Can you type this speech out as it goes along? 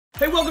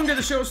Hey, welcome to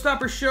the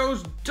Showstopper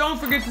Shows. Don't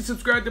forget to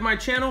subscribe to my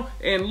channel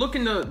and look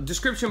in the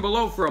description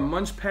below for a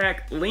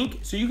Munchpak link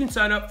so you can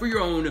sign up for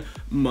your own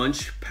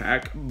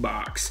Munchpak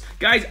box.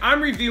 Guys,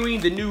 I'm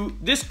reviewing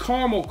this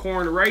caramel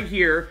corn right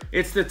here.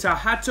 It's the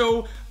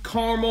Tohato'S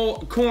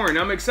caramel corn.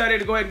 I'm excited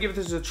to go ahead and give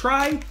this a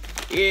try.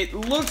 It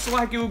looks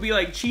like it would be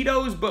like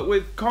Cheetos, but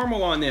with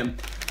caramel on them.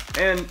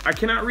 And I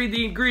cannot read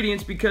the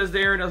ingredients because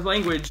they're in a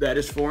language that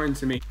is foreign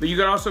to me. But you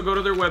can also go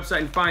to their website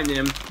and find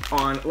them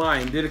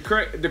online. The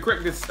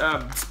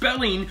correct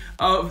spelling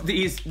of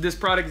this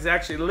product is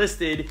actually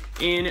listed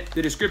in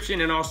the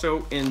description and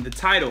also in the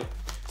title.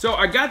 So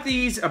I got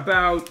these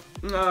about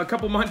a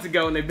couple months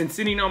ago and they've been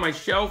sitting on my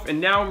shelf and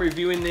now I'm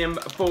reviewing them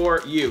for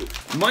you.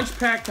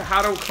 Munchpak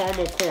Tohato'S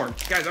caramel corn.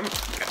 Guys, all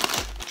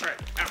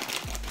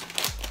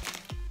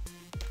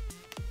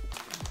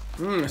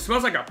right, it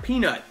smells like a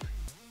peanut.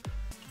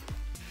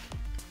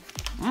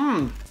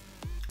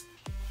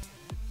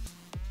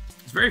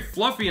 It's very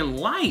fluffy and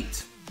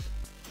light.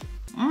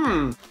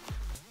 All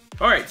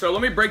right, so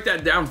let me break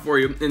that down for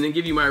you and then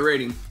give you my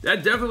rating.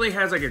 That definitely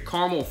has like a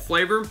caramel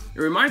flavor. It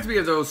reminds me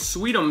of those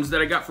Sweetums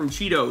that I got from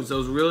Cheetos,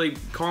 those really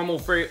caramel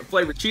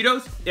flavored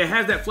Cheetos. It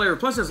has that flavor,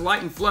 plus it's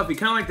light and fluffy,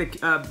 kind of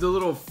like the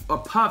little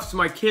puffs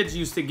my kids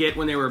used to get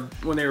when they were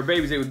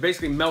babies. They would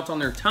basically melt on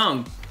their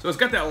tongue. So it's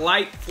got that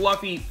light,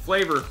 fluffy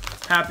flavor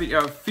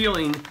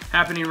feeling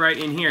happening right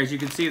in here. As you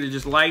can see, they're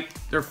just light,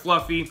 they're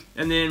fluffy,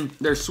 and then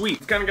they're sweet.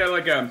 It's kind of got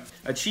like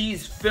a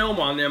cheese film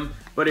on them,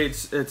 but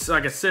it's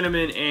like a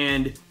cinnamon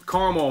and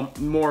caramel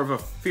more of a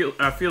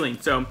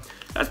feeling. So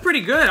that's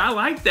pretty good. I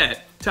like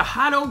that.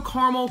 Tohato'S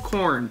caramel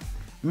corn.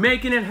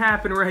 Making it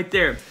happen right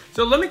there.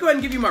 So let me go ahead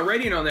and give you my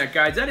rating on that,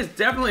 guys. That is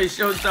definitely a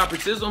showstopper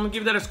sizzle. I'm gonna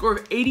give that a score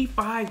of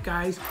 85,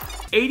 guys.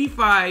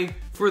 85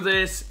 for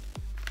this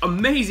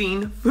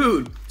amazing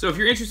food. So if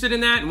you're interested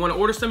in that and want to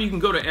order some, you can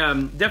go to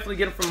definitely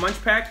get it from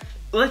Munchpak.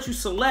 It'll let you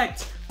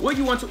select what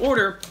you want to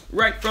order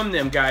right from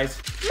them, guys.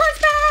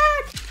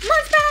 Munchpak!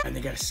 Munchpak! And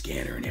they got a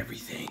scanner and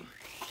everything.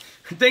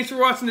 Thanks for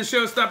watching the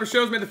Showstopper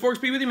Shows. May the forks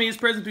be with you, may his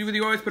presence be with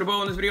you always. Put a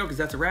bow on this video because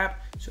that's a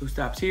wrap. Show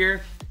stops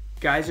here.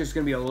 Guys, there's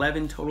gonna be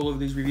 11 total of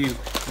these reviews.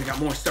 I got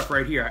more stuff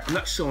right here. I'm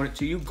not showing it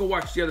to you. Go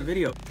watch the other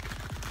video.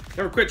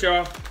 Never quit,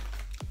 y'all.